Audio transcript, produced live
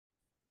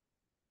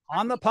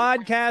On the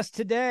podcast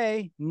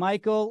today,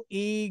 Michael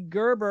E.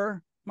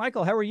 Gerber.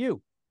 Michael, how are you?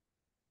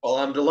 Well,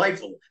 I'm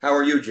delightful. How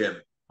are you, Jim?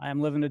 I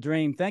am living the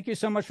dream. Thank you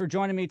so much for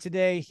joining me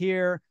today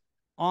here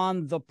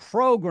on the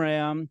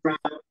program.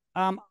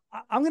 I'm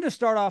going to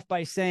start off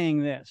by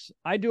saying this.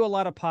 I do a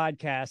lot of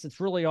podcasts.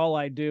 It's really all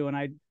I do. And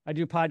I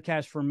do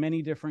podcasts for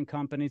many different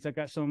companies. I've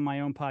got some of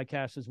my own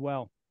podcasts as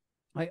well.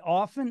 I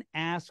often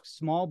ask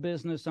small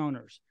business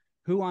owners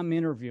who I'm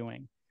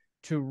interviewing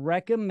to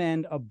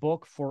recommend a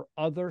book for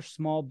other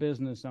small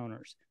business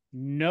owners.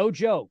 No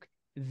joke.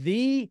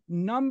 The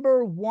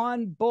number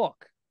one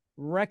book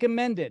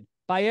recommended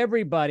by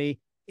everybody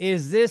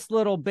is this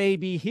little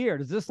baby here.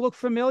 Does this look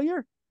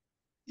familiar?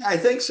 Yeah, I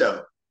think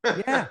so.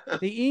 Yeah,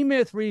 the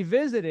E-Myth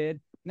Revisited.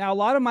 Now, a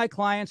lot of my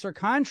clients are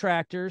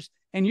contractors,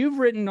 and you've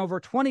written over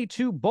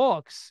 22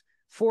 books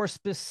for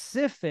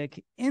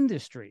specific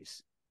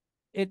industries.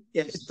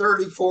 It's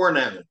 34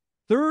 now.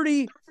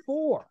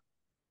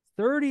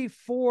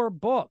 34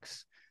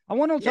 books. I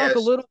want to talk a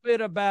little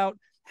bit about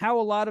how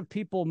a lot of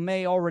people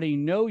may already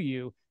know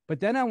you, but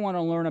then I want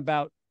to learn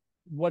about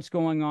what's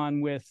going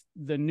on with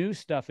the new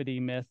stuff at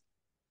E-Myth.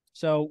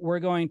 So we're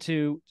going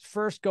to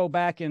first go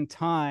back in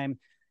time.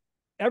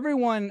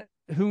 Everyone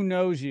who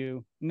knows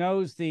you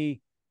knows the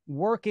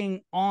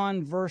working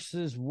on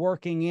versus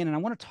working in. And I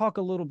want to talk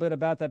a little bit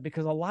about that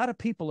because a lot of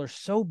people are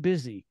so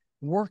busy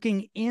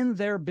working in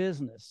their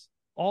business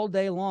all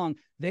day long.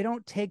 They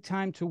don't take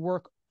time to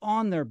work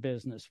on their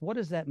business. What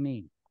does that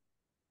mean?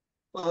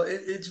 Well,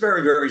 it's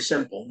very, very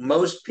simple.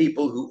 Most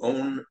people who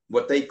own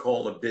what they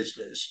call a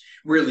business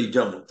really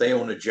don't. They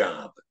own a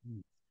job.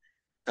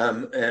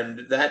 And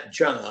that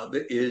job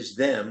is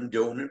them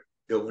doing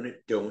it,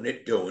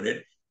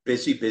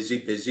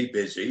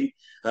 busy,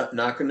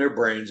 knocking their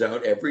brains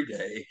out every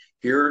day.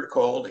 Here it's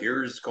called,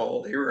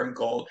 here I'm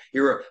called,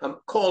 here I'm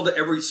called to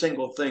every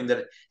single thing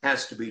that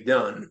has to be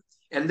done.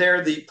 And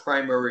they're the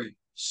primary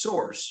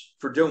source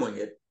for doing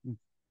it.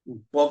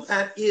 Well,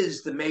 that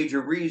is the major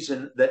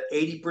reason that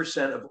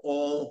 80% of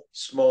all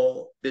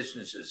small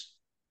businesses,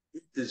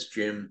 this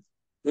Jim,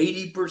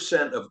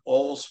 80% of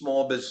all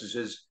small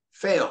businesses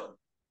fail.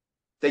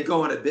 They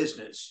go out of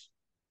business.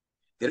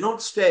 They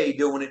don't stay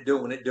doing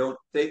it.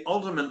 They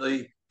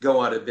ultimately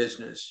go out of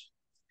business.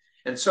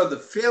 And so the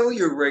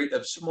failure rate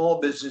of small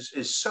business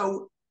is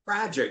so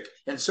tragic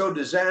and so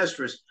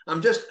disastrous.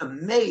 I'm just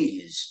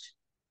amazed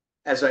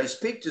as I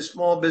speak to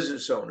small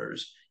business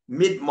owners,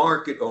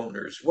 mid-market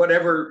owners,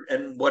 whatever,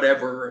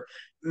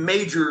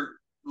 major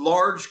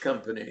large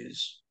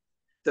companies.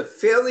 The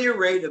failure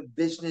rate of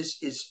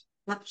business is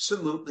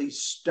absolutely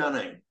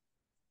stunning.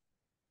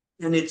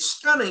 And it's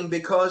stunning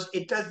because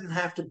it doesn't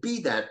have to be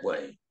that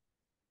way.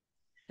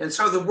 And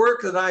so the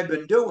work that I've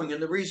been doing,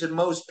 and the reason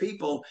most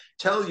people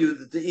tell you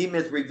that the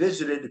E-Myth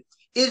Revisited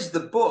is the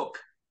book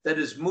that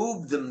has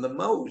moved them the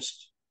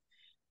most,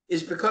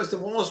 is because the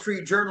Wall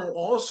Street Journal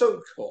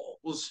also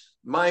calls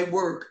my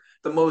work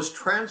the most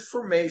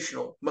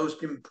transformational,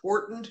 most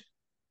important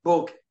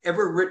book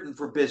ever written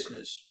for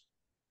business.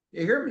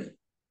 You hear me?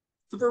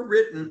 Ever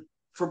written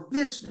for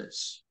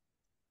business.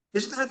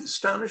 Isn't that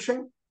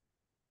astonishing?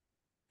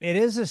 It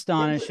is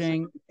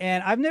astonishing.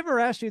 And I've never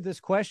asked you this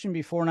question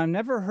before, and I've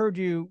never heard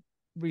you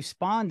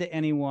respond to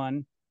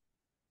anyone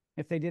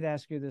if they did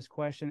ask you this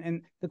question.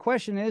 And the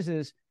question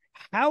is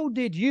how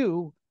did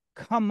you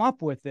come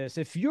up with this?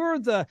 If you're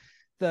the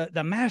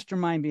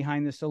mastermind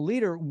behind this, the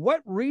leader,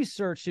 what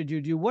research did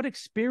you do? What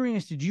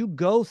experience did you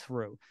go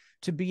through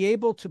to be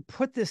able to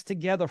put this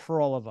together for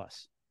all of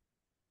us?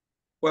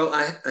 Well,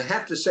 I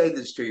have to say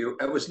this to you.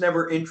 I was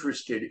never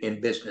interested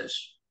in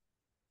business.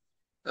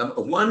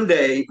 One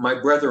day, my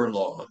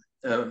brother-in-law's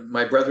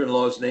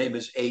name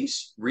is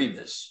Ace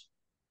Remus.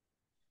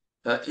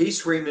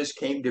 Ace Remus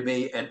came to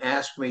me and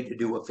asked me to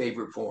do a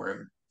favor for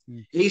him.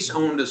 Ace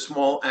owned a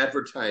small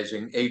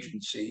advertising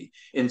agency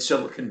in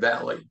Silicon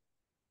Valley.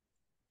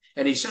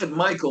 And he said,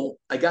 Michael,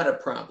 I got a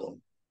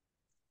problem.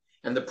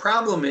 And the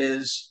problem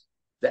is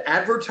the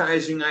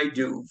advertising I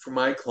do for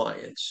my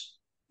clients,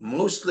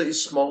 mostly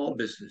small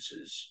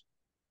businesses,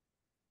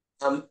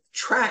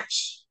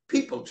 attracts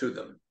people to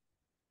them.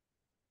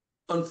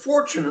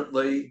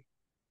 Unfortunately,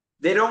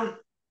 they don't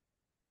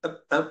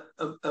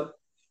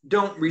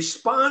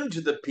respond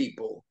to the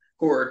people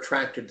who are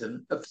attracted to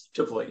them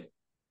effectively.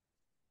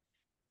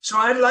 So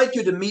I'd like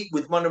you to meet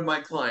with one of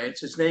my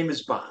clients. His name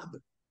is Bob.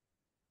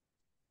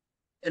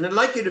 And I'd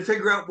like you to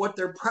figure out what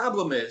their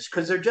problem is,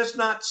 because they're just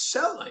not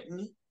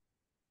selling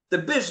the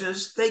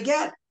business they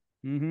get.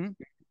 And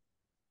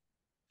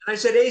I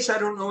said, Ace, I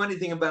don't know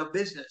anything about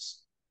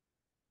business.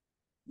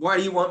 Why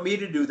do you want me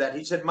to do that?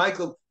 He said,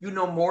 Michael, you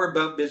know more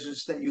about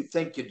business than you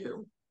think you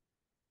do.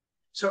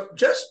 So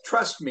just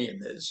trust me in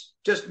this.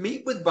 Just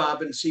meet with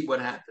Bob and see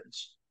what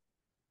happens.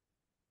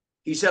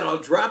 He said, I'll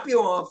drop you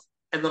off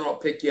and then I'll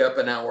pick you up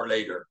an hour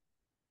later.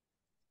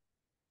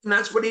 And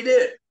that's what he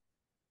did.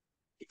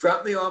 He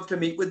dropped me off to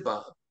meet with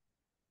Bob.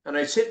 And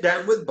I sit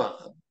down with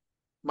Bob,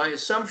 my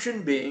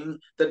assumption being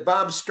that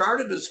Bob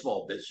started a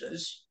small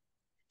business.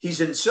 He's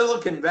in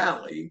Silicon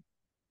Valley.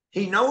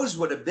 He knows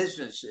what a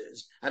business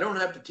is. I don't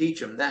have to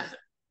teach him that.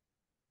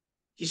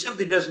 He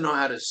simply doesn't know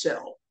how to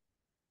sell.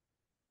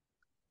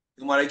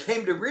 And what I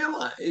came to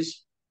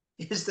realize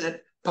is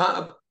that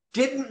Bob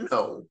didn't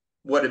know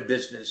what a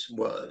business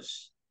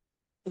was.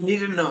 And he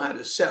didn't know how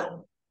to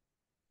sell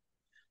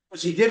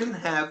because he didn't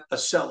have a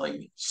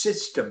selling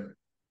system.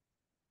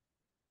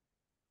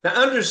 Now,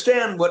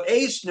 understand what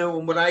Ace knew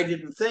and what I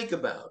didn't think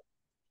about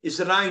is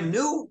that I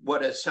knew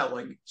what a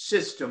selling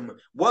system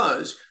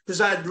was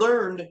because I'd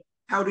learned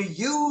how to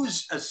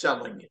use a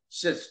selling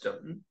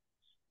system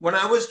when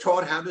I was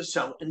taught how to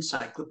sell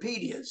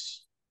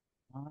encyclopedias.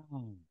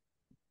 Oh.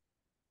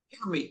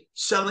 Hear me,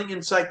 selling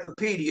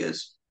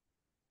encyclopedias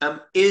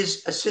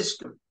is a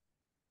system.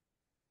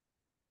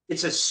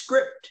 It's a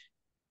script.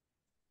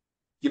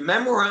 You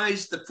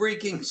memorize the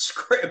freaking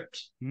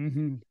script.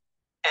 Mm-hmm.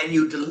 And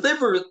you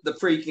deliver the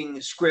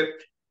freaking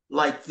script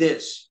like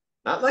this.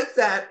 Not like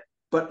that,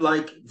 but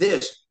like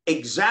this.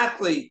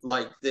 Exactly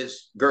like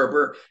this,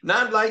 Gerber.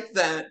 Not like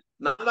that.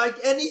 Not like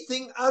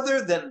anything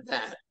other than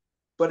that.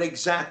 But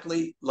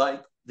exactly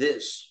like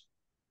this.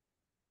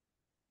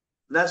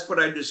 And that's what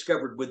I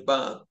discovered with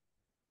Bob.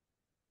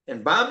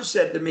 And Bob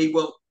said to me,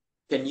 well,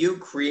 can you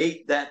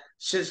create that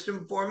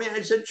system for me?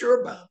 I said,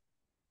 sure, Bob.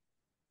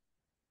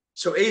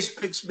 So Ace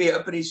picks me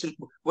up and he said,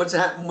 what's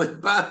happened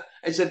with Bob?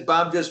 I said,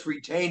 Bob just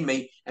retained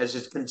me as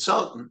his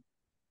consultant.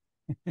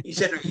 He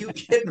said, are you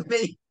kidding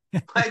me?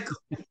 Michael,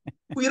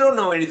 we don't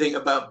know anything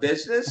about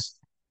business.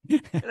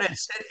 And I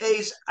said,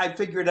 Ace, I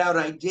figured out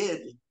I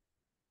did.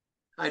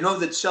 I know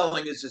that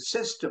selling is a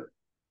system.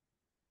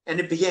 And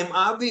it became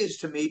obvious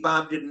to me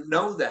Bob didn't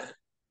know that.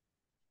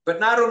 But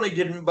not only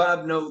didn't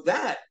Bob know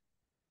that,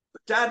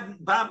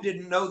 but Bob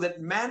didn't know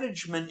that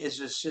management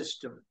is a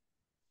system.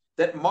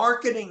 That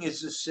marketing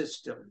is a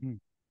system,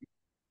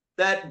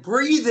 that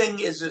breathing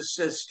is a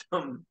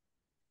system,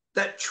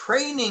 that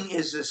training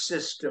is a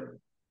system.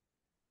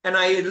 And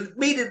I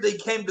immediately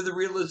came to the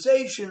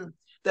realization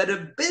that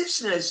a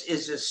business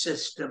is a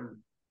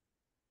system.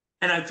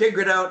 And I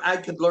figured out I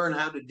could learn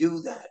how to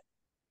do that.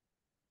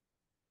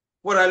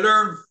 What I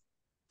learned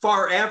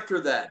far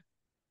after that,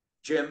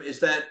 Jim, is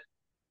that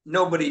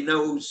nobody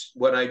knows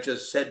what I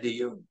just said to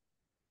you.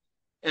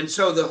 And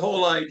so the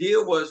whole idea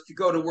was to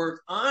go to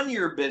work on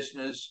your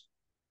business,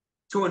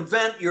 to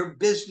invent your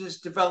business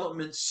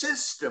development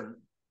system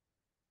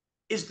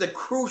is the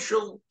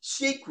crucial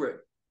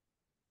secret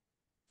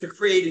to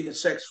creating a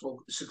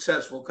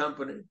successful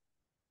company.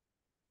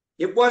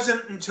 It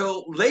wasn't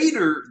until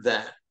later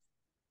that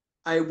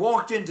I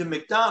walked into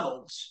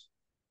McDonald's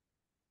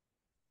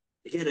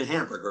to get a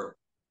hamburger.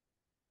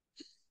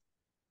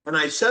 And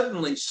I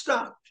suddenly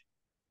stopped.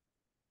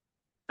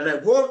 And I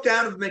walked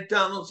out of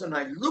McDonald's and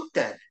I looked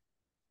at it.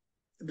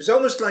 It was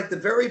almost like the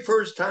very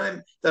first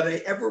time that I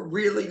ever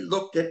really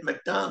looked at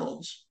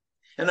McDonald's.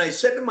 And I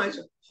said to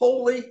myself,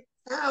 holy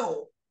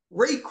cow,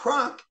 Ray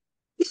Kroc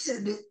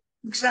did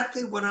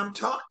exactly what I'm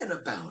talking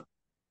about.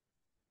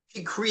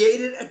 He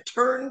created a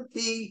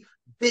turnkey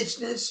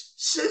business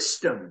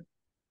system.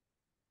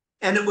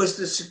 And it was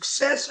the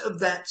success of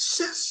that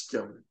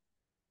system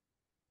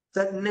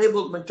that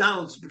enabled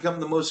McDonald's to become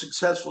the most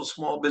successful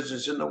small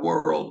business in the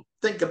world.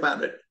 Think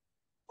about it.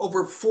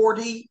 Over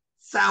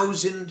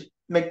 40,000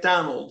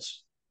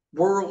 McDonald's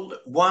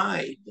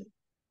worldwide.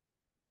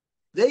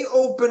 They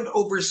opened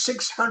over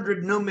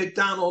 600 new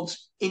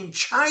McDonald's in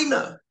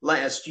China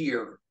last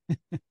year.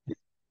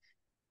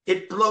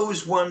 It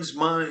blows one's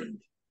mind.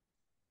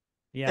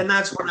 Yeah. And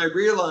that's when I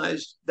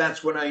realized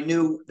that's what I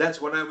knew, that's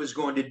what I was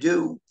going to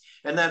do.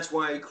 And that's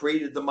why I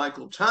created the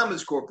Michael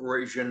Thomas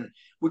Corporation,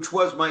 which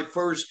was my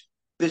first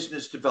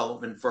business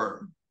development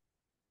firm.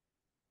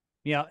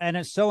 Yeah. And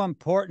it's so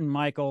important,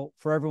 Michael,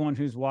 for everyone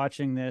who's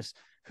watching this,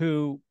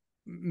 who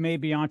may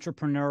be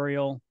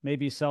entrepreneurial,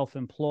 maybe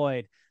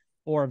self-employed,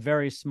 or a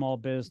very small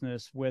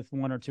business with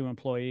 1 or 2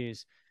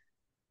 employees.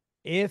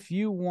 If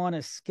you want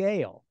to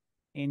scale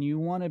and you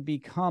want to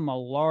become a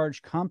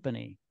large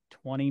company,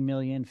 20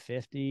 million,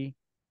 50,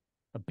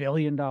 $1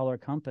 billion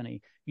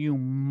company, you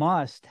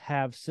must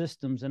have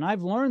systems. And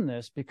I've learned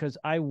this because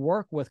I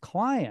work with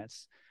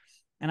clients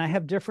and I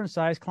have different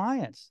size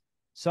clients.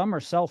 Some are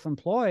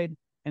self-employed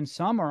and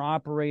some are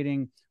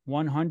operating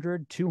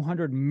 100,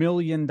 $200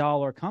 million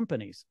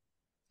companies.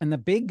 And the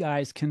big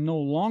guys can no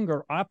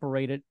longer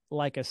operate it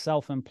like a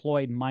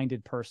self-employed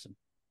minded person.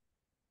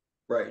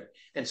 Right.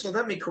 And so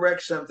let me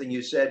correct something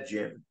you said,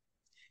 Jim.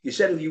 You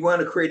said if you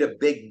want to create a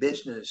big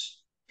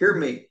business, hear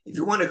me, if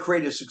you want to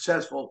create a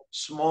successful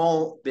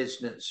small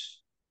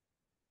business,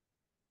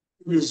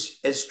 it is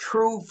as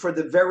true for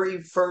the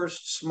very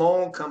first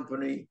small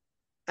company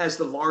as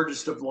the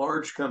largest of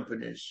large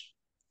companies.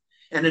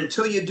 And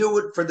until you do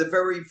it for the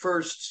very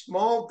first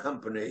small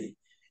company,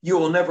 you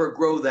will never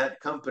grow that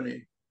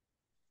company.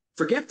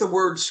 Forget the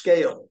word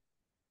scale.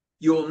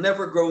 You'll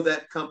never grow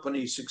that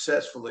company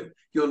successfully.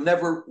 You'll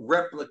never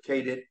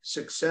replicate it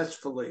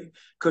successfully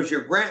because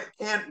you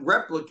can't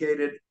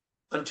replicate it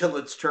until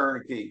it's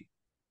turnkey.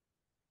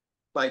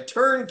 By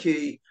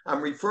turnkey,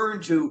 I'm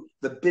referring to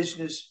the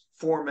business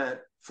format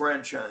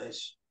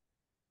franchise.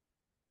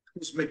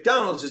 Because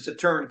McDonald's is a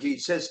turnkey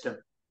system.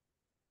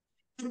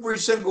 Every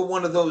single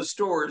one of those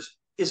stores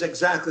is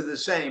exactly the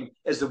same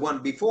as the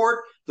one before it,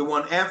 the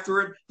one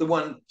after it, the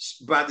one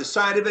by the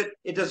side of it.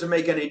 It doesn't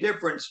make any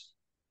difference.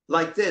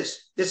 Like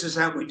this. This is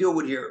how we do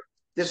it here.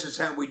 This is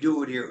how we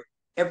do it here.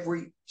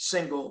 Every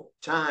single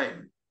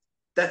time.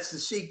 That's the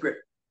secret.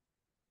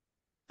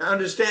 I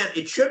understand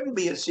it shouldn't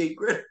be a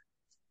secret,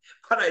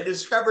 but I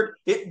discovered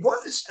it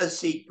was a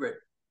secret.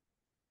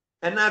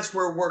 And that's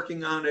where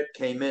working on it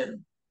came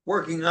in.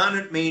 Working on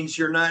it means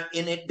you're not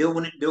in it,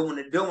 doing it, doing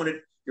it, doing it.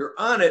 You're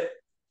on it,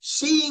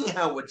 seeing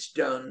how it's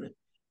done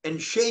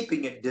and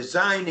shaping it,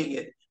 designing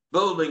it,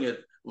 building it,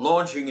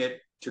 launching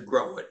it to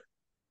grow it.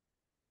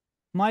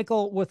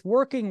 Michael, with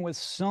working with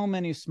so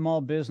many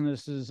small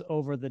businesses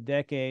over the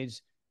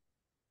decades,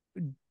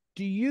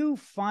 do you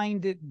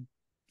find it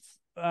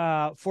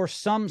for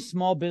some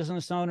small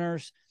business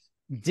owners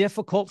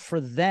difficult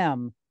for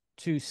them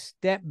to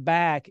step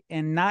back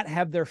and not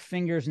have their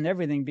fingers in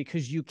everything,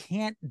 because you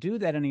can't do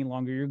that any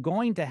longer? You're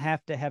going to have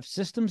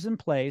systems in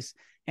place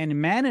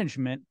and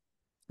management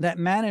that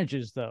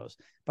manages those.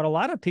 But a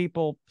lot of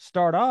people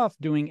start off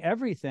doing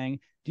everything.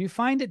 Do you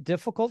find it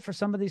difficult for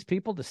some of these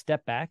people to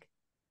step back?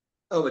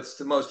 Oh, it's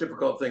the most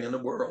difficult thing in the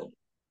world.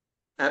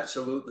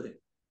 Absolutely.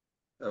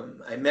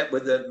 I met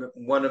with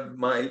one of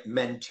my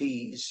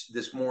mentees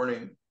this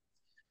morning,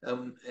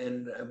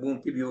 and I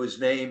won't give you his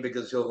name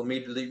because he'll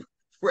immediately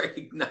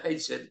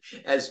recognize it,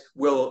 as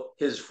will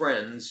his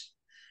friends.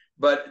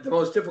 But the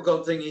most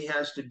difficult thing he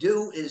has to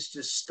do is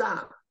to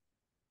stop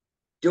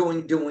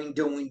doing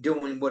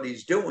what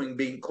he's doing,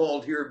 being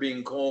called here,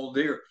 being called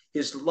there.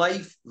 His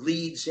life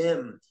leads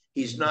him.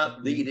 He's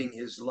not leading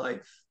his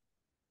life.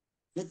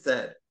 Get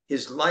that?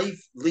 His life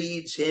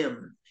leads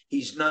him.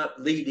 He's not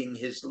leading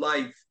his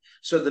life.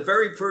 So the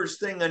very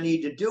first thing I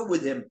need to do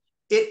with him,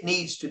 it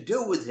needs to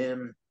do with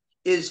him,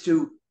 is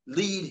to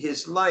lead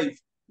his life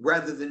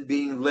rather than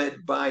being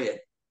led by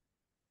it.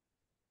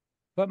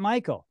 But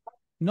Michael,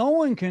 no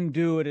one can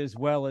do it as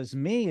well as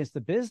me as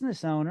the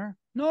business owner.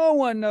 No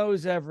one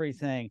knows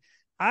everything.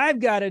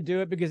 I've got to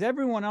do it because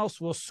everyone else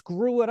will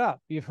screw it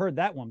up. You've heard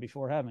that one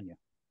before, haven't you?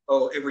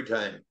 Oh, every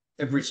time,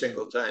 every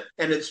single time.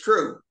 And it's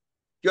true.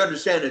 You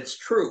understand, it's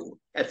true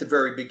at the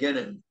very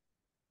beginning.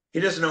 He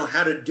doesn't know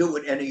how to do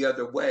it any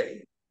other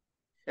way.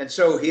 And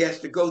so he has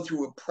to go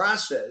through a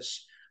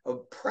process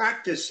of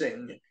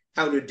practicing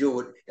how to do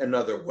it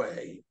another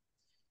way.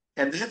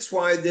 And that's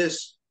why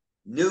this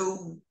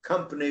new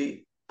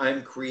company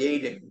I'm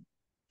creating,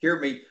 hear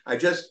me, I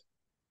just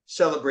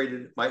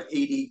celebrated my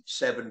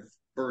 87th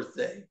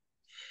birthday.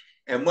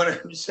 And what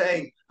I'm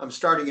saying, I'm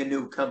starting a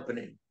new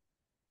company.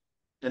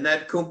 And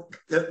that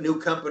new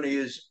company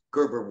is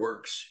Gerber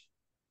Works.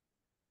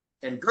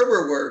 And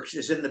Gerber Works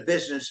is in the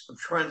business of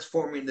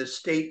transforming the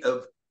state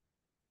of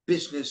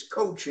business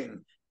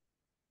coaching,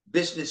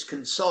 business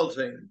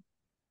consulting,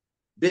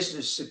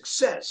 business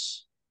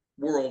success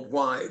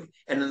worldwide.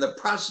 And in the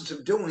process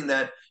of doing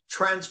that,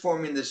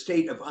 transforming the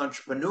state of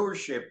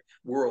entrepreneurship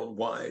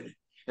worldwide.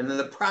 And in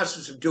the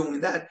process of doing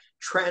that,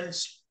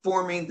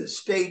 transforming the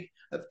state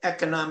of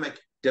economic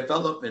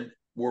development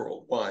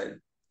worldwide.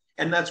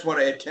 And that's what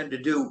I intend to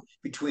do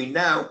between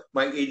now,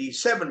 my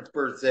 87th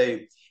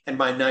birthday, and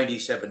my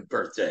 97th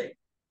birthday.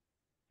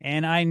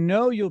 And I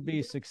know you'll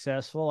be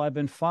successful. I've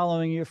been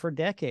following you for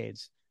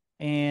decades.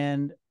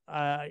 And,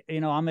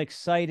 I'm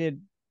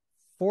excited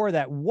for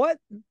that. What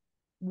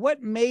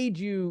made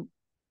you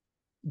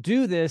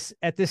do this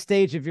at this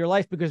stage of your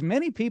life? Because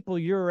many people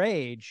your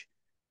age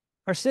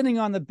are sitting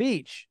on the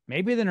beach.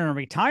 Maybe they're in a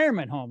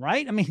retirement home,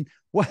 right? I mean,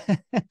 what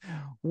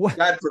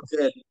God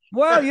forbid.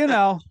 Well,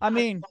 you're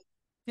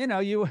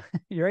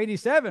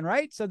 87,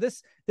 right? So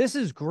this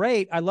is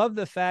great. I love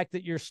the fact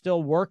that you're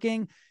still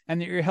working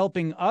and that you're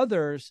helping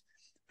others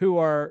who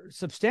are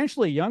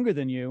substantially younger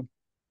than you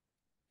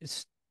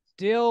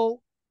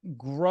still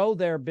grow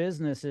their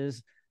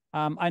businesses.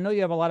 I know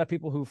you have a lot of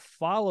people who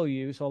follow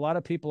you, so a lot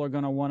of people are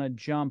going to want to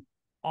jump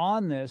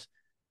on this.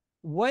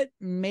 What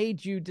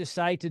made you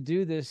decide to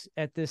do this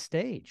at this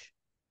stage?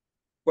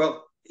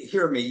 Well,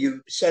 hear me.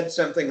 You said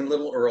something a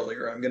little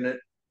earlier. I'm going to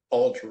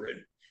alter it.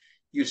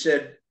 You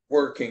said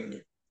working.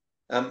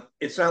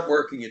 It's not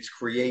working, it's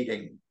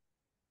creating.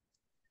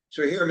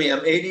 So hear me,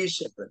 I'm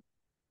 87,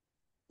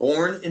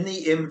 born in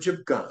the image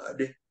of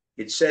God.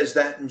 It says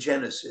that in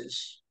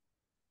Genesis.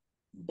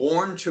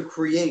 Born to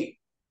create.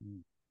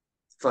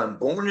 If I'm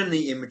born in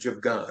the image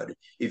of God,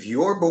 if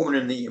you're born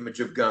in the image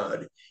of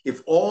God,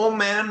 if all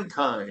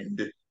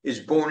mankind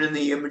is born in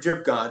the image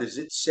of God, as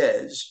it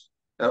says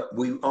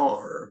we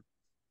are,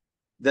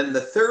 then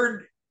the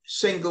third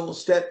single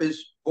step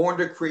is born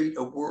to create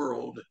a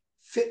world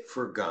fit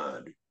for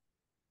God.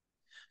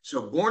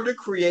 So born to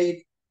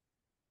create.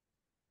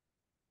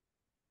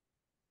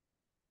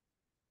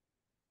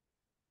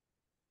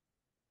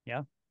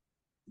 Yeah.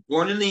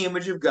 Born in the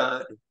image of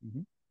God.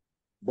 Mm-hmm.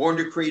 Born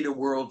to create a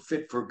world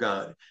fit for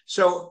God.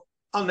 So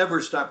I'll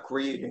never stop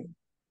creating.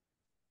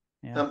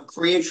 Yeah.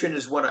 Creation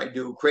is what I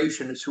do.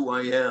 Creation is who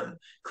I am.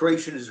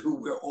 Creation is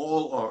who we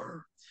all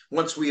are.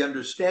 once we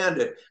understand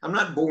it, I'm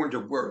not born to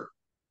work.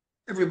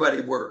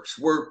 Everybody works,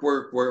 work,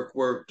 work, work,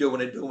 work,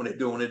 doing it, doing it,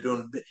 doing it,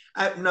 doing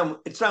it. No,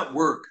 it's not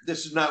work.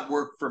 This is not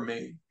work for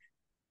me.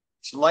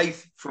 It's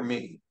life for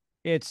me.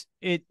 It's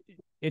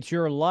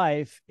your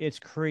life. It's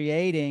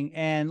creating.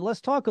 And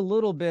let's talk a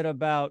little bit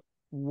about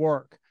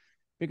work,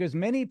 because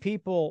many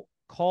people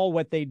call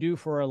what they do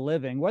for a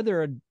living,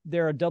 whether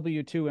they're a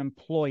W-2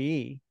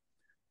 employee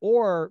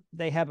or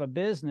they have a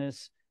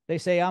business, they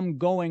say, I'm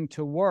going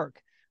to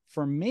work.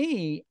 For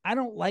me, I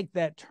don't like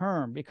that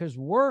term, because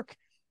work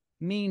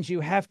means you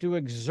have to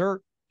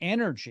exert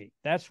energy.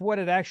 That's what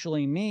it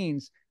actually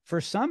means. For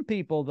some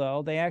people,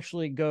 though, they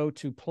actually go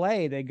to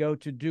play. They go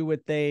to do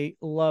what they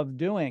love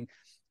doing.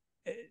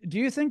 Do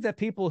you think that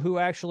people who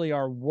actually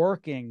are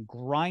working,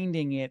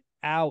 grinding it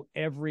out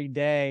every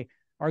day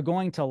are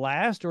going to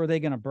last, or are they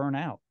going to burn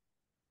out?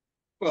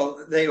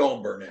 Well, they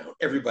all burn out.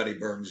 Everybody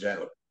burns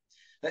out.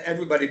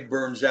 Everybody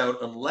burns out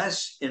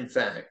unless, in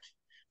fact,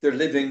 they're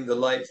living the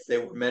life they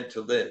were meant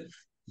to live.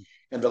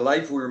 And the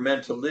life we were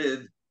meant to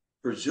live,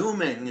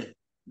 presuming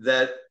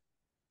that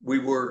we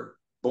were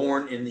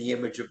born in the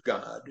image of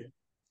God,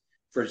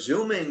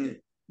 presuming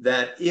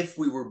that if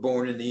we were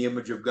born in the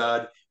image of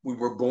God, we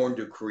were born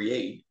to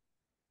create,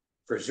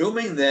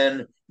 presuming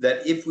then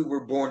that if we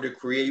were born to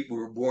create, we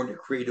were born to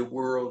create a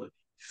world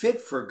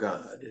fit for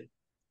God,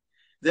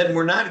 then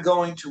we're not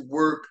going to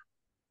work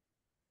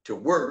to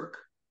work.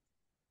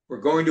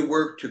 We're going to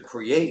work to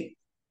create.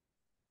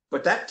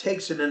 But that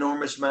takes an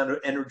enormous amount of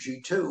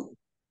energy too.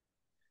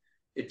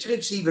 It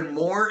takes even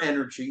more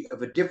energy,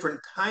 of a different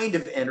kind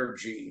of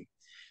energy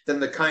than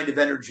the kind of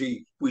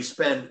energy we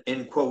spend,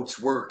 in quotes,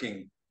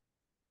 working.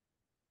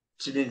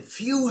 It's an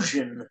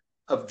infusion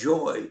of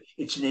joy.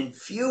 It's an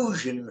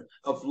infusion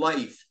of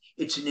life.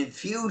 It's an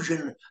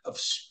infusion of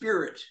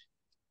spirit.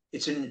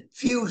 It's an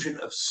infusion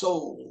of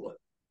soul.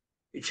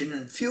 It's an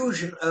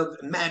infusion of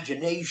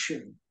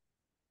imagination.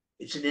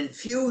 It's an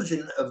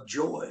infusion of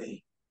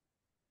joy.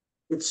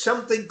 It's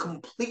something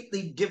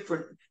completely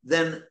different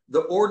than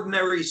the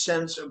ordinary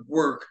sense of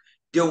work,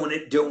 doing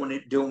it,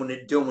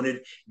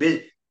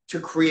 to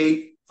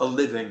create a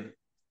living.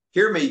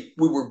 Hear me,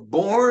 we were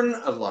born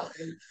alive.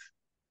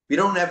 We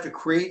don't have to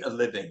create a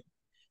living.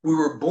 We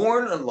were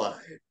born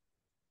alive.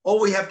 All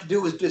we have to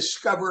do is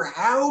discover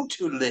how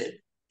to live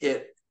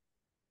it,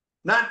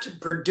 not to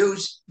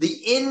produce the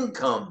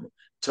income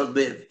to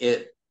live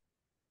it.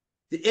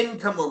 The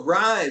income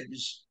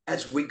arrives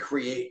as we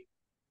create.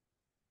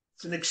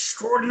 It's an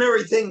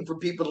extraordinary thing for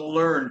people to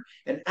learn.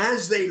 And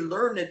as they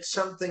learn it,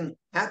 something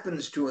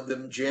happens to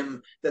them,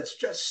 Jim, that's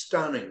just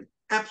stunning,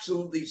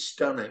 absolutely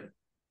stunning.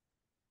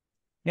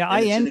 Yeah,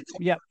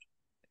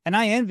 and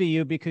I envy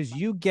you, because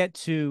you get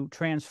to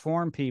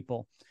transform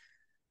people.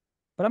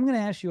 But I'm going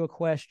to ask you a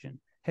question.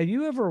 Have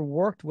you ever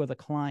worked with a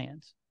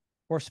client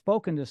or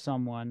spoken to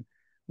someone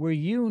where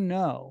you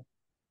know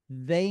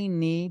they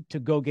need to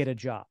go get a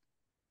job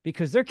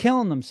because they're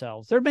killing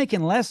themselves? They're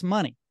making less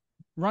money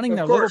running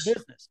their little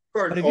business.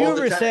 But have you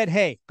ever said,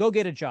 hey, go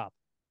get a job?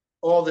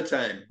 All the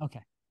time. Okay.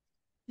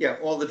 Yeah,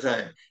 all the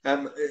time.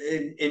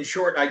 In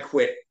short, I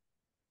quit.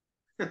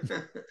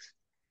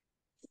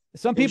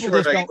 Some people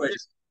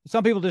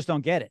just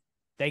don't get it.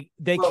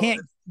 They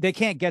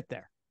can't get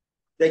there.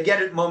 They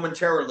get it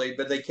momentarily,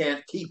 but they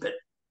can't keep it.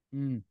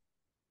 Mm.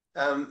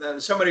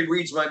 Somebody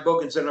reads my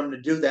book and said, I'm going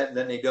to do that, and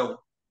then they don't.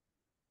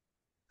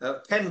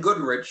 Ken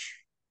Goodrich,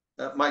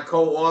 my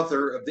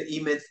co-author of the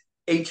E-Myth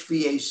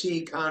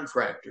HVAC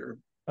contractor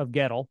of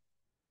Gettle,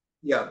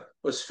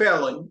 was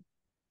failing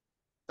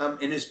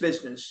in his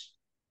business,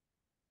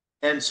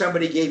 and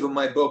somebody gave him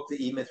my book,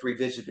 The E-Myth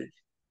Revisited.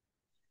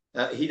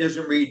 He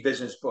doesn't read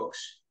business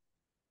books.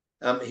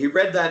 He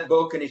read that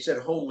book and he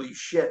said, holy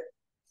shit.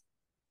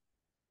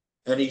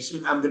 And he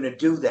said, I'm going to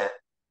do that.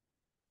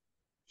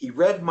 He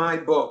read my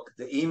book,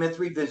 The E-Myth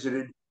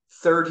Revisited,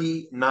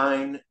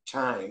 39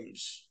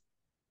 times.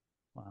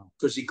 Wow.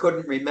 Because he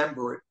couldn't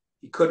remember it.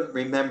 He couldn't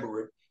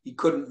remember it. He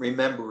couldn't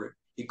remember it.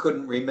 He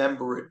couldn't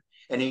remember it.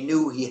 And he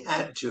knew he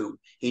had to.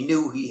 He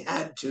knew he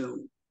had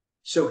to.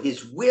 So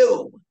his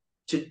will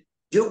to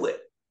do it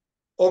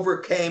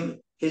overcame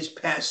his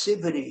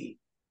passivity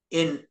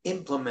in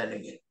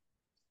implementing it.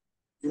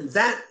 And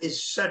that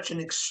is such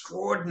an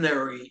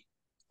extraordinary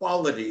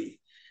quality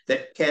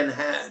that Ken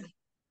had.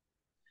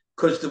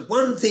 Because the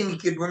one thing he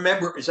could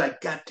remember is,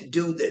 I've got to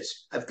do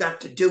this. I've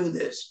got to do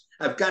this.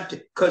 I've got to,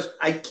 because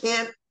I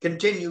can't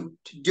continue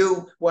to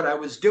do what I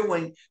was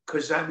doing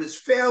because I was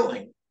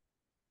failing.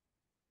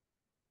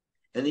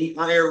 And the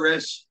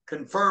IRS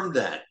confirmed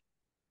that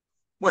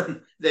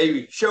when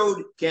they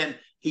showed Ken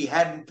he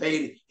hadn't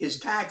paid his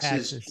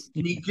taxes.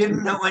 And he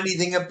didn't know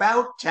anything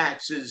about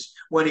taxes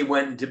when he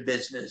went into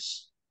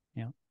business.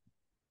 Yeah.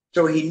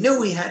 So he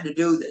knew he had to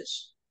do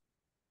this.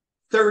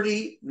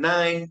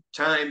 39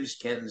 times,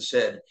 Ken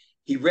said.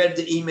 He read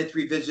the E-Myth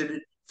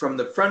Revisited from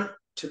the front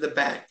to the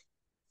back.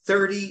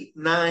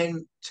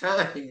 39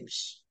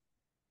 times.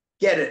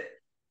 Get it.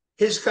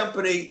 His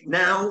company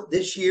now,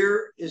 this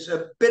year, is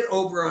a bit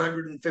over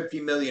 150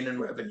 million in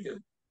revenue.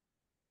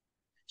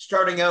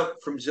 Starting out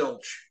from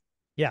zilch.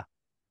 Yeah,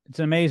 it's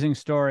an amazing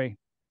story.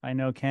 I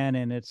know, Ken,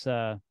 and it's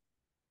an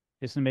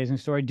amazing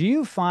story. Do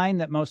you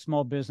find that most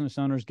small business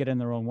owners get in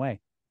their own way?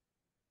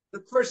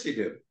 Of course they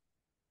do. Of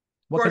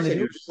What can course they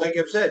they do? do.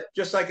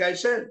 Just like I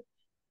said,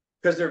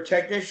 because they're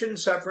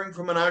technicians suffering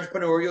from an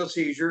entrepreneurial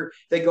seizure.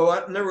 They go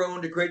out on their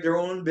own to create their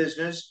own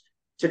business,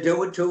 to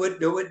do it,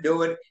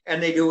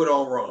 and they do it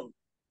all wrong.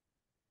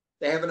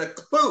 They haven't a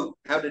clue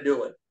how to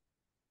do it.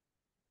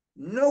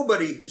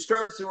 Nobody who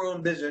starts their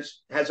own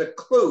business has a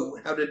clue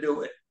how to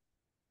do it.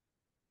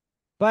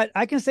 But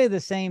I can say the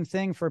same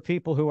thing for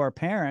people who are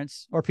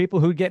parents or people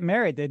who get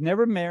married. They've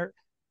never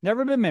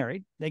been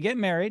married. They get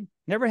married,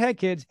 never had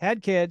kids,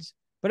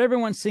 but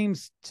everyone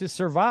seems to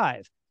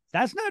survive.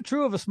 That's not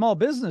true of a small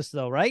business,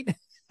 though, right?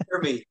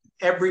 Hear me.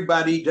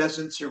 Everybody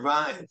doesn't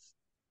survive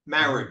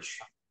marriage.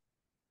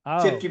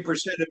 Oh, 50% of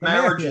the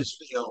marriage. marriages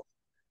fail.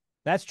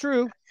 That's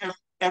true.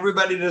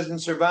 Everybody doesn't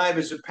survive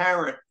as a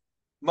parent.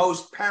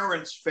 Most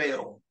parents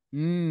fail.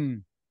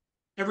 Mm.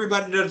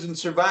 Everybody doesn't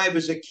survive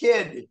as a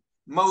kid.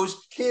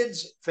 Most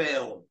kids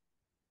fail.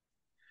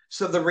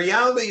 So the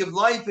reality of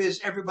life is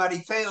everybody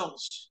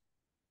fails.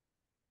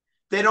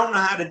 They don't know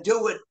how to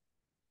do it.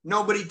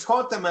 Nobody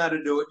taught them how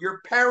to do it.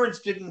 Your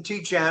parents didn't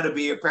teach you how to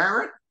be a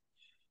parent.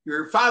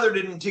 Your father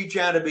didn't teach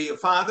you how to be a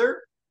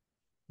father.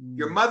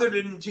 Your mother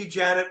didn't teach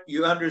you how to,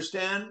 you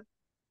understand?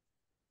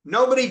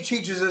 Nobody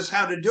teaches us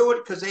how to do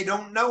it because they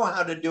don't know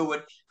how to do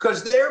it,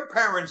 because their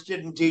parents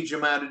didn't teach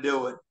them how to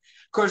do it,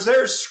 because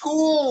their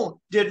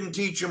school didn't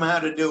teach them how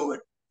to do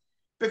it,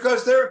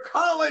 because their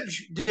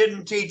college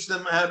didn't teach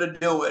them how to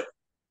do it.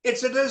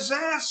 It's a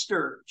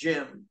disaster,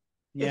 Jim.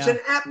 It's Yeah. an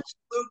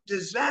absolute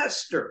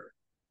disaster.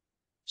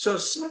 So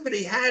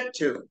somebody had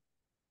to.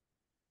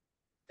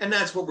 And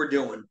that's what we're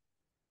doing.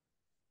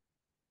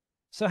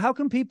 So how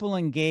can people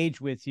engage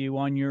with you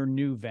on your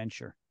new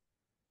venture?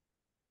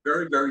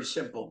 Very, very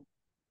simple.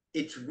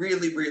 It's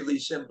really, really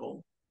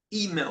simple.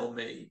 Email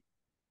me,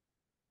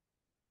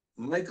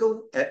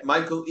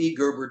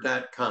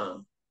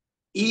 michael@michaelegerber.com.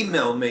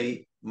 Email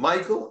me,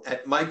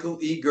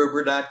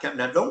 michael@michaelegerber.com.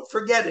 Now, don't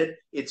forget it.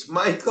 It's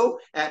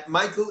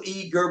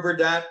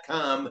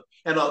michael@michaelegerber.com,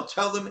 and I'll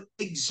tell them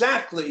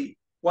exactly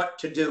what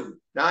to do.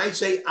 Now, I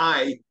say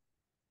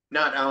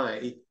not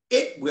I.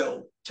 It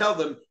will tell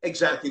them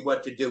exactly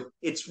what to do.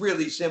 It's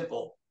really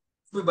simple.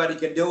 Everybody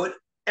can do it.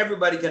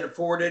 Everybody can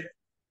afford it,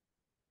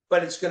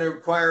 but it's going to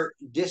require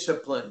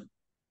discipline.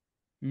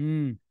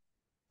 Mm.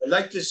 I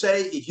like to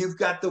say, if you've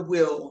got the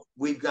will,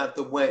 we've got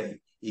the way.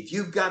 If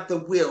you've got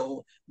the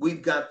will,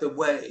 we've got the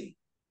way.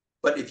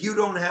 But if you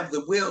don't have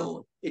the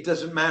will, it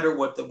doesn't matter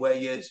what the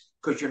way is,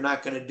 because you're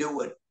not going to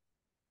do it.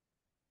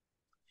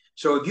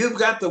 So if you've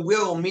got the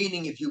will,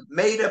 meaning if you've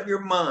made up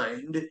your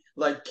mind,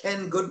 like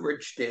Ken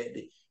Goodrich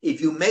did,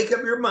 if you make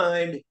up your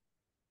mind,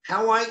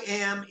 how I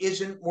am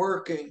isn't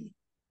working.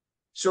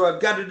 So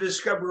I've got to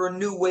discover a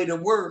new way to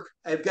work.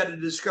 I've got to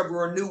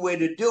discover a new way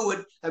to do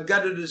it. I've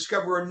got to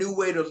discover a new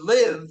way to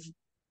live.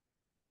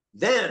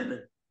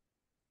 Then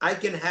I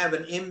can have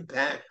an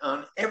impact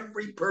on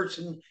every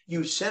person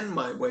you send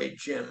my way,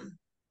 Jim,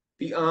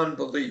 beyond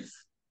belief.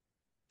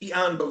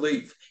 Beyond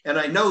belief. And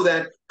I know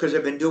that because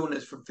I've been doing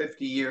this for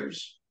 50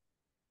 years.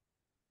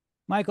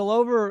 Michael,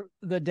 over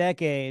the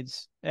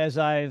decades, as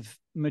I've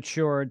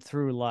matured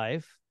through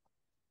life,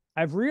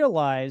 I've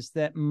realized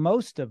that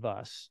most of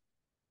us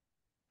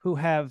who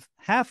have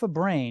half a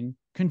brain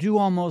can do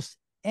almost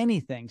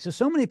anything.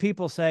 So many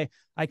people say,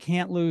 I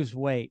can't lose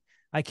weight.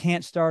 I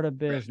can't start a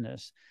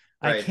business.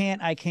 Right. I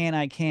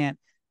can't.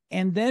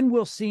 And then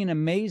we'll see an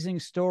amazing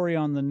story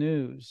on the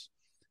news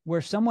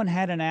where someone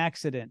had an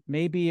accident.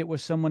 Maybe it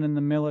was someone in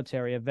the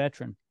military, a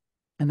veteran,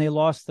 and they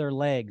lost their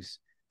legs.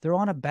 They're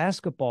on a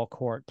basketball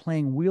court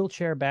playing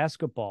wheelchair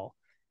basketball.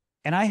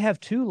 And I have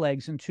 2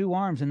 legs and 2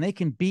 arms, and they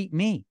can beat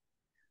me.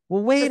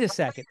 Well, wait a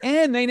second.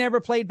 And they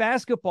never played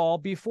basketball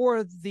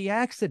before the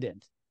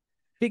accident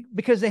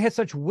because they had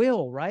such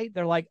will, right?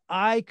 They're like,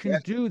 I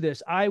can do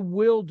this. I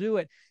will do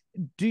it.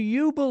 Do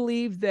you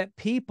believe that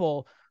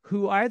people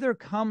who either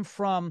come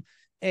from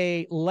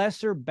a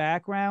lesser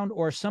background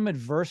or some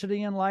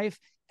adversity in life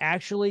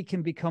actually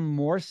can become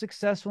more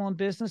successful in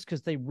business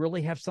because they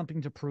really have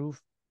something to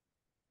prove?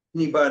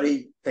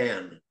 Anybody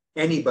can,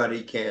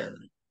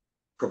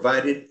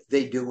 provided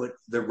they do it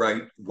the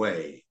right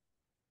way.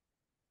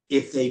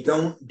 If they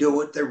don't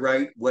do it the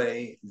right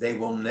way, they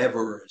will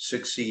never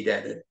succeed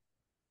at it.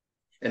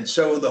 And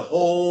so the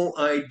whole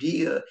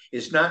idea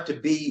is not to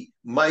be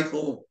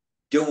Michael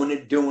doing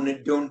it,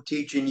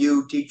 teaching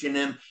you, teaching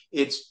him.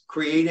 It's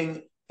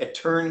creating a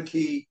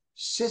turnkey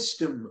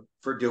system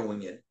for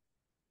doing it.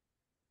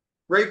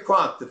 Ray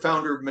Kroc, the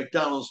founder of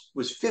McDonald's,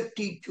 was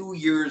 52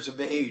 years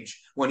of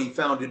age when he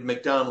founded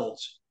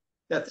McDonald's.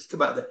 Now think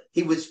about that.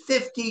 He was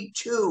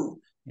 52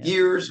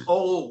 years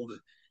old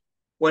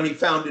when he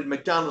founded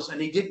McDonald's,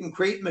 and he didn't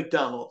create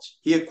McDonald's.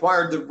 He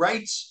acquired the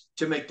rights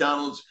to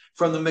McDonald's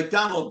from the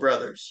McDonald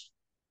brothers.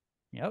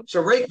 Yep.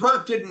 So Ray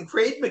Kroc didn't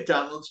create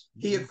McDonald's.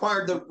 He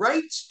acquired the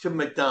rights to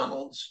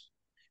McDonald's,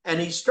 and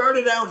he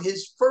started out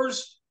his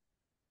first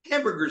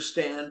hamburger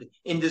stand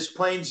in Des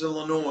Plaines,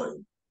 Illinois.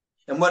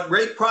 And what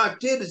Ray Kroc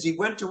did is he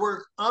went to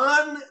work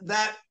on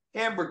that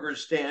hamburger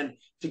stand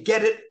to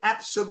get it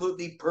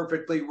absolutely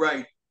perfectly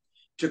right,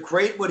 to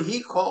create what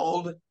he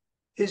called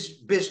his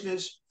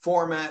business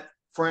format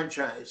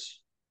franchise.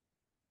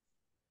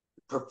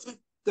 Perfect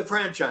the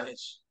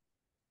franchise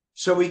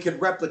so he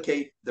could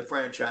replicate the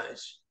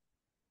franchise.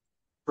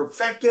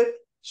 Perfect it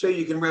so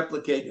you can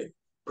replicate it.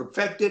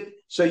 Perfect it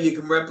so you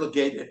can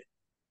replicate it.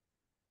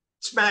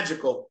 It's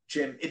magical,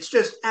 Jim. It's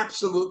just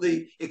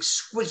absolutely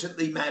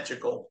exquisitely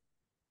magical.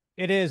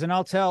 It is. And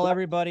I'll tell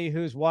everybody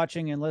who's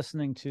watching and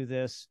listening to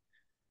this,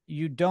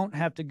 you don't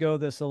have to go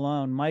this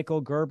alone.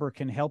 Michael Gerber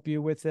can help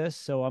you with this.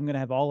 So I'm going to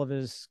have all of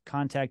his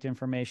contact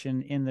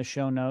information in the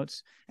show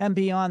notes. And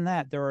beyond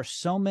that, there are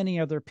so many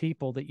other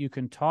people that you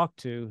can talk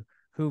to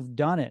who've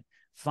done it.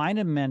 Find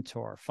a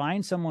mentor,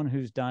 find someone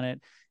who's done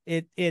it.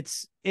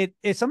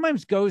 It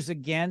sometimes goes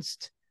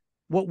against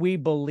what we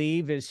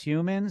believe as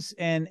humans,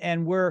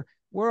 and we're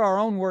our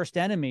own worst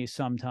enemies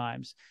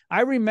sometimes.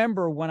 I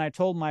remember when I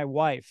told my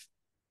wife,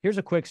 here's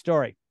a quick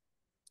story.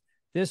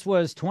 This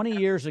was 20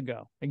 years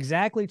ago,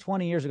 exactly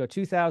 20 years ago,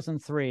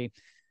 2003.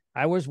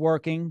 I was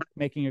working,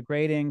 making a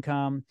great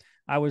income.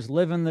 I was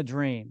living the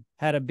dream,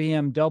 had a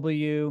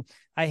BMW.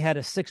 I had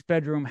a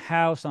 6-bedroom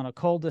house on a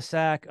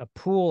cul-de-sac, a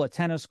pool, a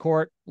tennis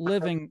court,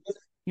 living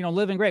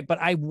great. But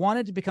I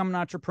wanted to become an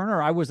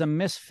entrepreneur. I was a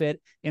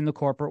misfit in the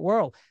corporate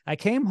world. I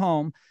came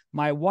home,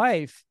 my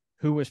wife,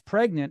 who was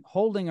pregnant,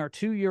 holding our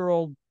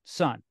 2-year-old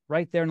son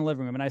right there in the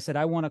living room. And I said,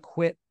 I want to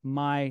quit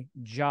my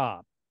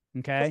job.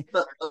 Okay.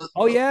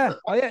 Oh yeah.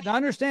 I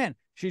understand.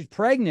 She's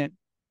pregnant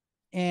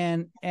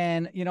and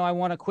I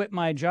want to quit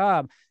my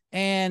job.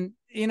 And,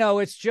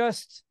 it's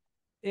just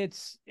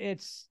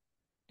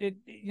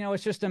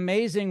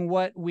amazing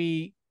what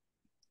we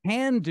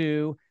can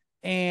do.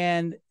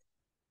 And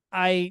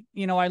I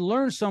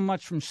learned so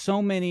much from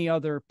so many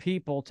other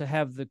people to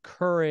have the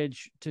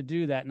courage to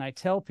do that. And I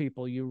tell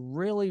people, you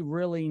really,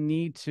 really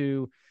need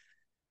to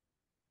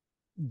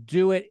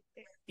do it.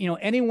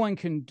 Anyone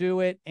can do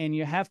it, and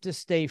you have to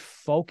stay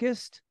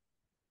focused.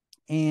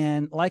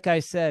 And like I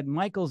said,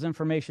 Michael's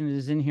information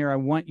is in here. I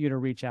want you to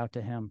reach out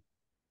to him.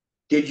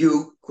 Did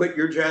you quit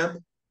your job?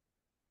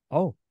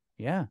 Oh,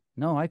 yeah.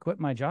 No, I quit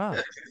my job.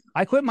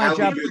 I quit my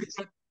job.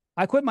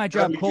 I quit my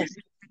job cold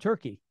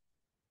turkey.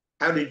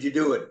 How did you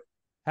do it?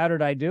 How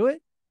did I do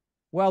it?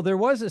 Well, there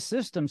was a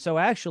system. So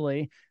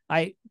actually,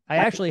 I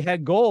actually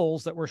had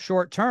goals that were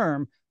short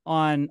term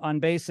on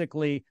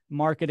basically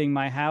marketing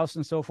my house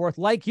and so forth.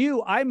 Like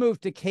you, I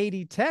moved to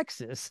Katy,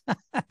 Texas.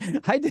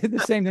 I did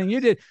the same thing you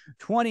did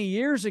 20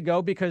 years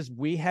ago because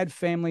we had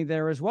family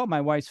there as well,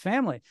 my wife's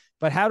family.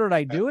 But how did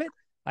I do it?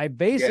 I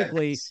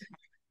basically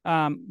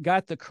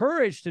got the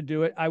courage to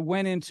do it. I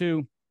went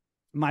into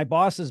my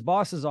boss's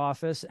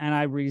office and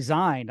I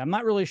resigned. I'm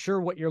not really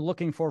sure what you're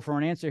looking for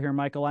an answer here,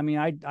 Michael. I mean,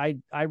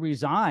 I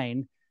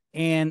resigned,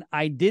 and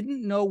I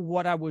didn't know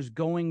what I was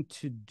going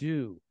to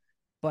do,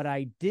 but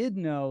I did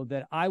know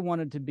that I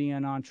wanted to be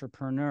an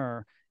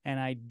entrepreneur, and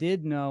I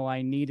did know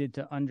I needed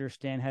to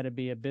understand how to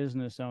be a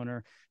business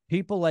owner.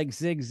 People like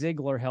Zig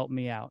Ziglar helped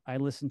me out. I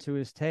listened to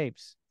his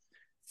tapes,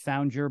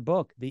 found your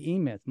book, The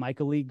E-Myth,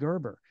 Michael E.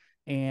 Gerber,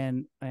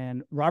 and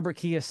Robert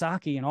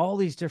Kiyosaki, and all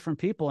these different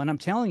people. And I'm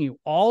telling you,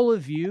 all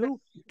of you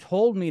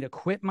told me to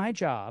quit my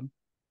job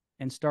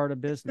and start a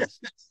business.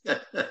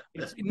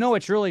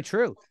 It's really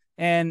true.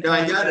 And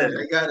I got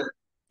it.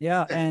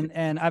 Yeah.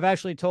 And I've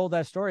actually told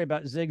that story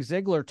about Zig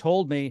Ziglar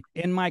told me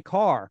in my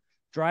car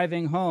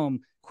driving home,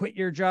 quit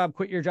your job.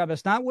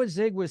 It's not what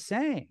Zig was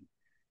saying.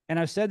 And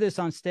I've said this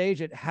on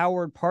stage at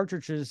Howard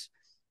Partridge's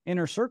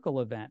Inner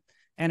Circle event.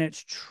 And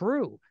it's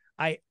true.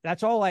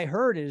 That's all I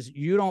heard is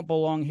you don't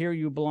belong here,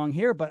 you belong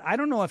here. But I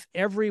don't know if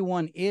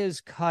everyone is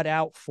cut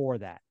out for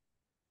that.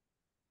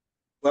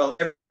 Well,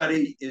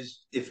 everybody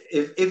is, if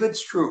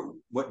it's true,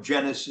 what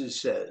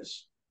Genesis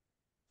says,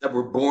 that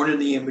we're born in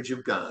the image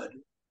of God,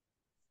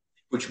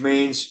 which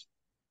means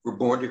we're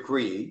born to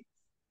create,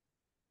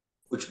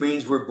 which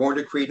means we're born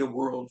to create a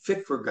world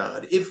fit for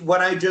God. If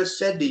what I just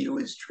said to you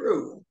is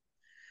true,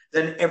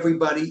 then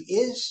everybody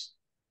is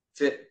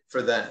fit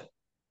for that.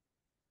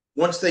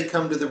 Once they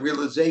come to the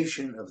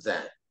realization of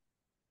that.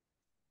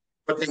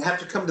 But they have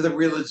to come to the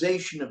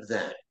realization of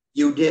that.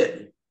 You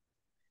did.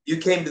 You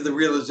came to the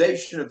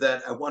realization of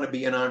that. I want to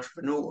be an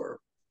entrepreneur.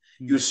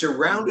 You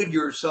surrounded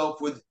yourself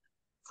with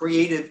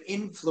creative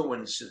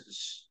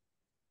influencers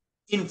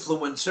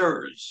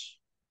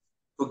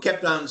who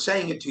kept on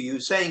saying it to you,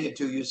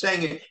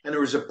 and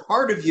there was a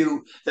part of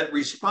you that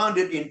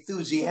responded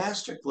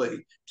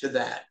enthusiastically to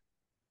that,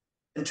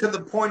 and to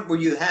the point where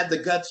you had the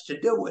guts to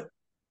do it.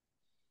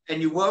 And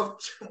you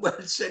walked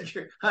and said,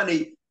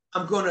 honey,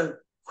 I'm going to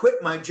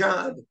quit my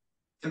job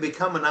and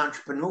become an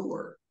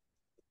entrepreneur.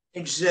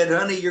 And she said,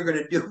 honey, you're going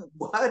to do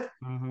what?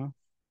 I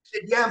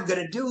said, yeah, I'm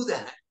going to do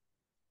that.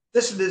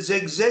 Listen to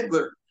Zig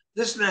Ziglar.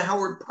 Listen to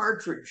Howard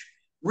Partridge.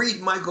 Read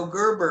Michael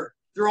Gerber.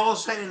 They're all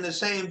saying the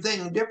same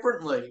thing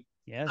differently.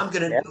 Yes. I'm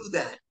going to do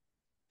that.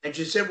 And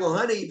she said, well,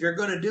 honey, if you're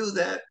going to do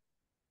that,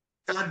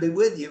 God be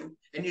with you.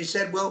 And you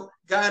said, well,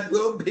 God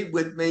will be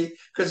with me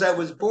because I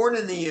was born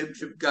in the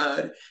image of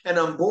God and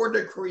I'm born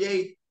to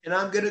create, and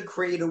I'm going to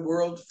create a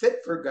world fit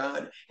for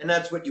God. And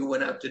that's what you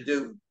went out to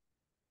do.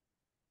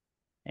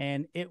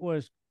 And it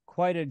was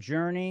quite a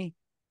journey.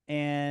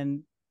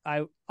 And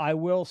I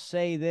will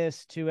say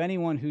this to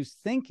anyone who's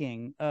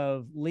thinking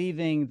of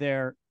leaving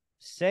their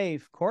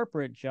safe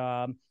corporate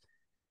job.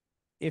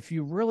 If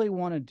you really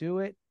want to do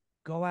it,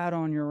 go out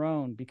on your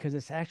own, because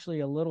it's actually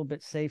a little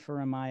bit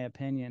safer, in my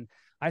opinion.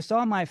 I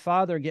saw my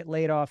father get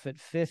laid off at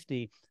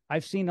 50.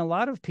 I've seen a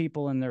lot of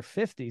people in their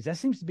 50s. That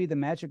seems to be the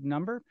magic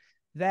number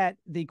that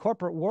the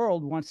corporate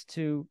world wants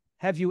to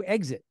have you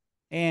exit.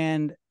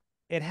 And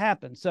it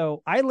happened.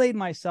 So I laid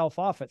myself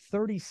off at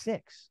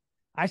 36.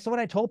 I saw what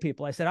I told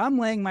people. I said, I'm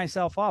laying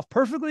myself off.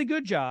 Perfectly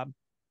good job.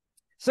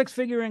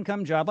 6-figure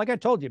income job. Like I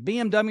told you,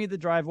 BMW, the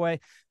driveway,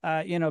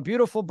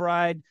 beautiful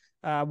bride,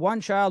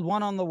 one child,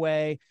 one on the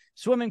way,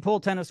 swimming pool,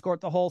 tennis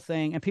court, the whole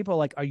thing. And people are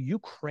like, are you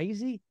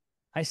crazy?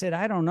 I said,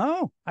 I don't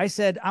know. I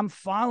said, I'm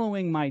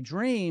following my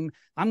dream.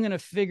 I'm going to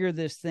figure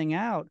this thing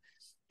out.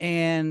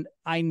 And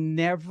I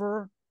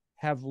never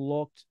have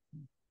looked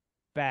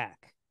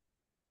back.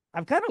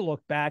 I've kind of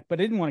looked back,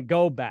 but I didn't want to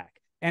go back.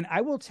 And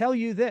I will tell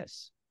you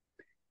this,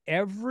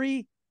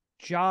 every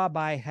job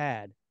I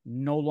had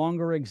no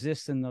longer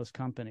exists in those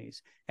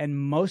companies. And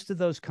most of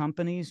those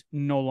companies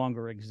no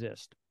longer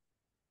exist.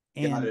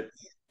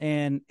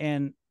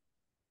 And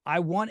I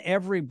want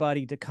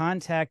everybody to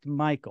contact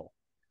Michael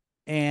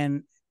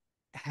and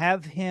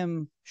have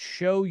him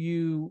show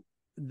you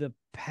the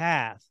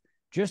path.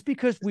 Just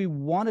because we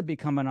want to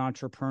become an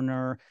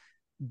entrepreneur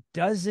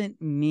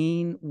doesn't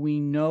mean we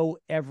know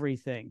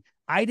everything.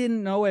 I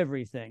didn't know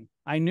everything.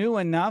 I knew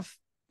enough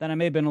that I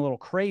may have been a little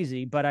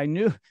crazy, but I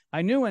knew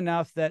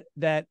enough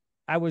that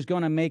I was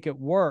going to make it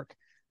work.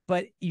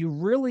 But you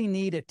really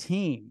need a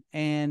team,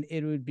 and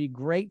it would be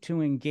great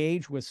to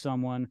engage with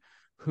someone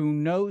who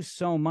knows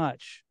so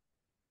much.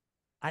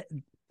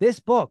 This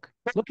book,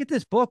 look at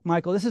this book,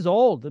 Michael. This is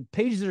old. The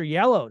pages are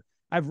yellowed.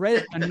 I've read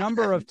it a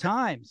number of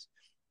times.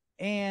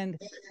 And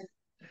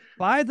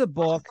buy the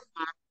book,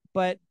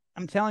 but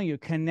I'm telling you,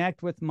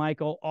 connect with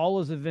Michael. All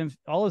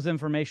his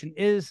information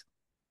is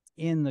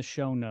in the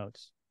show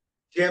notes.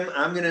 Jim,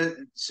 I'm going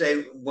to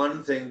say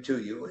one thing to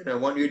you, and I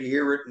want you to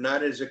hear it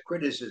not as a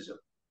criticism,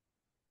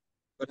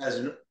 but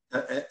as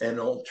an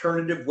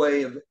alternative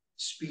way of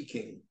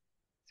speaking.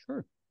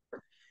 Sure.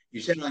 You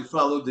said I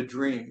followed the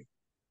dream.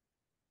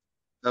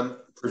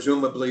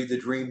 Presumably the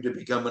dream to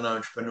become an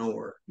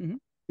entrepreneur. Mm-hmm.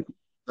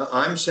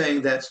 I'm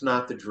saying that's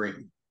not the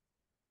dream.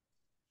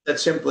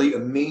 That's simply a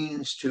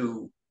means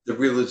to the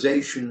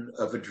realization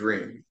of a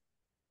dream.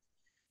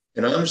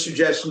 And I'm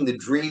suggesting the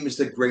dream is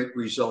the great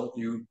result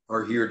you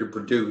are here to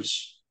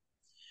produce.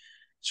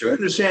 So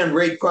understand,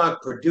 Ray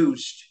Kroc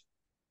produced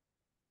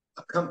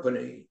a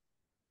company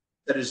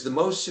that is the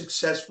most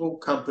successful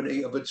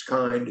company of its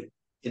kind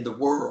in the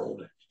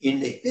world, in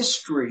the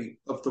history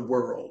of the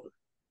world,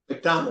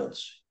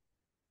 McDonald's.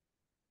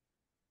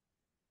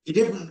 He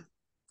didn't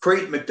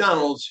create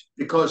McDonald's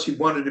because he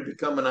wanted to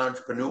become an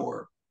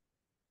entrepreneur.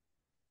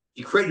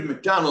 He created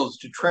McDonald's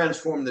to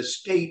transform the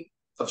state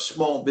of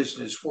small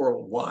business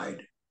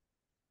worldwide.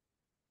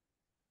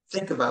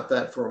 Think about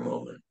that for a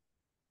moment.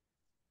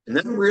 And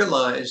then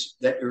realize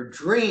that your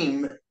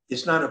dream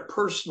is not a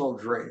personal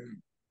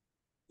dream.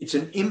 It's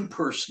an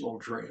impersonal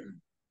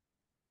dream.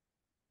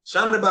 It's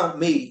not about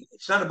me.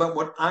 It's not about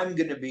what I'm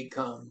going to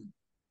become.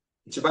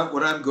 It's about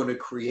what I'm going to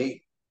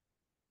create.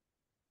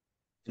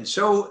 And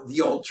so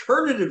the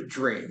alternative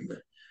dream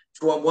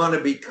to what I want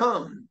to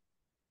become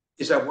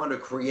is I want to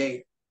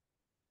create.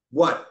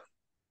 What?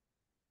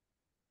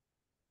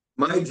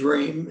 My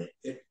dream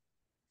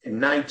in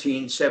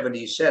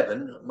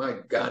 1977, my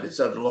God, it's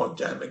not a long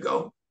time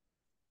ago,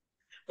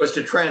 was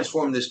to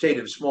transform the state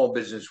of small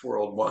business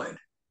worldwide.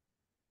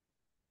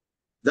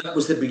 That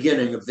was the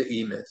beginning of the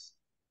E-Myth.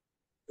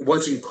 It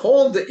wasn't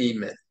called the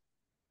E-Myth.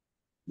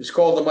 It's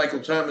called the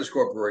Michael Thomas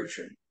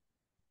Corporation.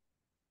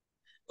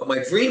 But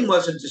my dream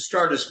wasn't to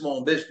start a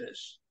small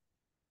business.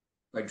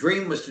 My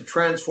dream was to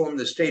transform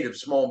the state of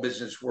small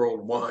business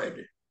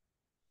worldwide.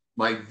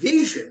 My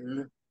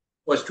vision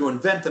was to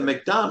invent the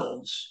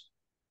McDonald's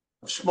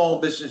of small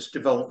business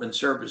development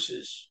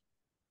services.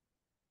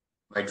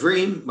 My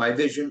dream, my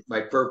vision,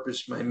 my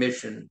purpose, my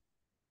mission.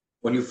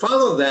 When you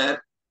follow that,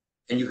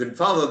 and you can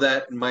follow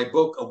that in my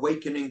book,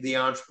 Awakening the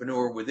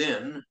Entrepreneur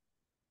Within.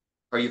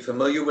 Are you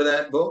familiar with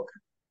that book?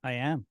 I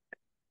am.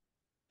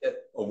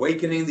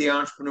 Awakening the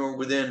Entrepreneur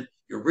Within.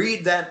 You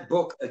read that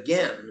book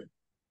again,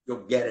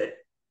 you'll get it.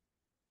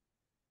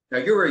 Now,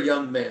 you're a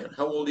young man.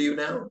 How old are you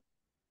now?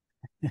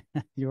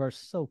 You are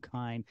so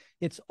kind.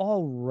 It's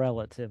all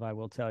relative, I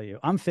will tell you.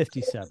 I'm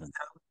 57.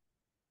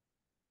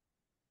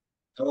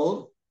 How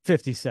old?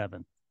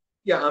 57.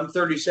 Yeah, I'm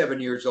 37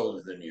 years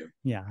older than you.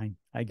 Yeah,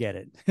 I get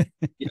it.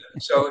 Yeah,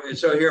 so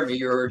hear me,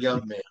 you're a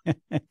young man.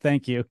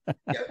 Thank you.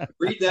 Yeah,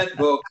 read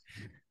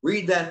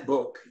that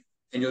book,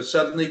 and you'll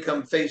suddenly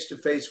come face to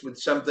face with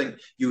something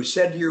you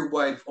said to your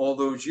wife all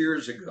those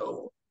years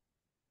ago.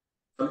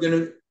 I'm going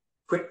to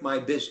quit my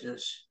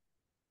business,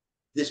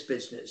 this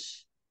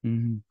business.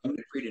 Mm-hmm. I'm going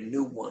to create a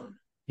new one.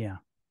 Yeah.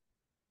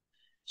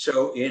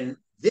 So in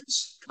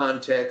this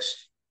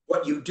context,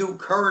 what you do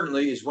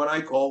currently is what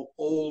I call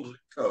old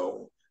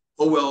co,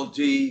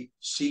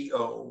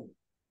 OLDCO.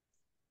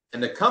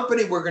 And the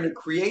company we're going to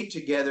create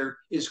together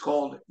is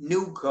called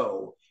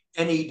Newco,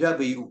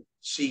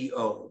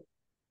 NEWCO.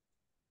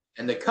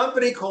 And the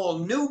company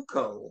called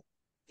Newco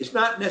is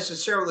not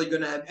necessarily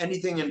going to have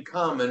anything in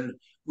common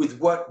with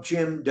what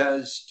Jim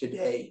does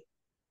today.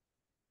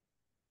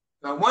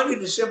 I want you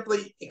to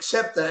simply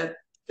accept that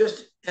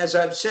just as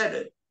I've said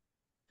it.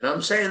 And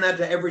I'm saying that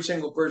to every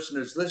single person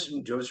who's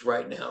listening to us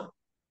right now.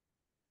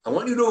 I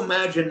want you to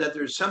imagine that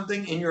there's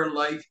something in your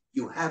life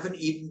you haven't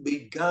even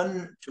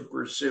begun to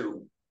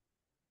pursue.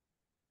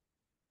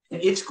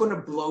 And it's going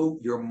to blow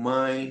your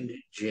mind,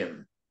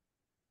 Jim.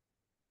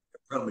 I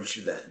promise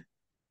you that.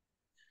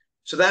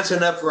 So that's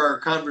enough for our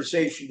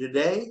conversation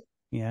today.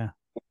 Yeah.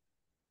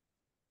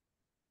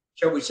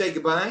 Shall we say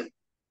goodbye?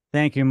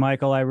 Thank you,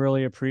 Michael. I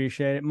really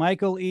appreciate it.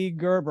 Michael E.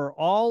 Gerber,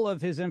 all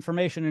of his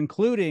information,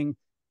 including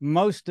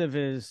most of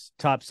his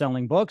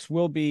top-selling books,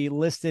 will be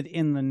listed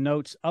in the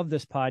notes of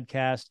this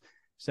podcast.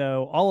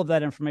 So all of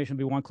that information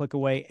will be one click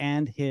away,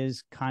 and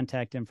his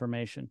contact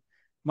information.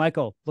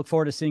 Michael, look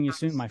forward to seeing you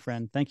soon, my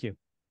friend. Thank you.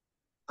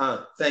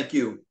 Thank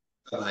you.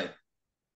 Bye-bye.